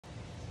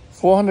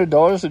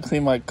$400 to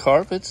clean my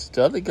carpets.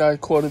 The other guy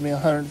quoted me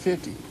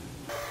 $150.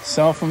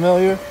 Sound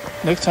familiar?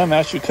 Next time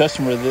ask your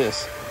customer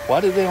this.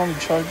 Why did they only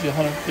charge you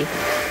 $150?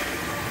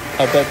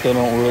 I bet they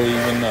don't really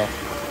even know.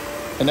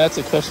 And that's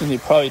a question they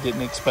probably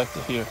didn't expect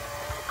to hear.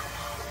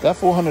 That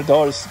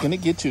 $400 is going to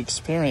get you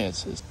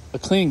experiences, a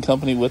cleaning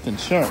company with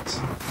insurance.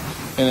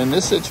 And in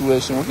this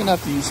situation, we're going to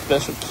have to use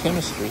special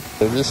chemistry.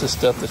 This is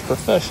stuff that's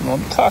professional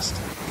and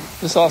costly.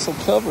 This also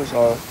covers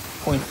our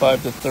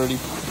 25 to 30,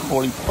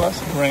 40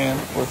 plus grand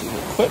worth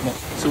of equipment,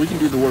 so we can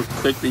do the work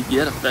quickly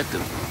yet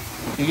effectively.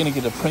 You're going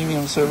to get a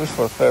premium service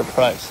for a fair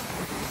price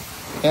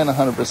and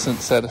 100%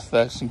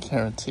 satisfaction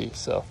guarantee.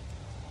 So,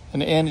 in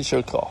the end, it's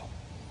your call.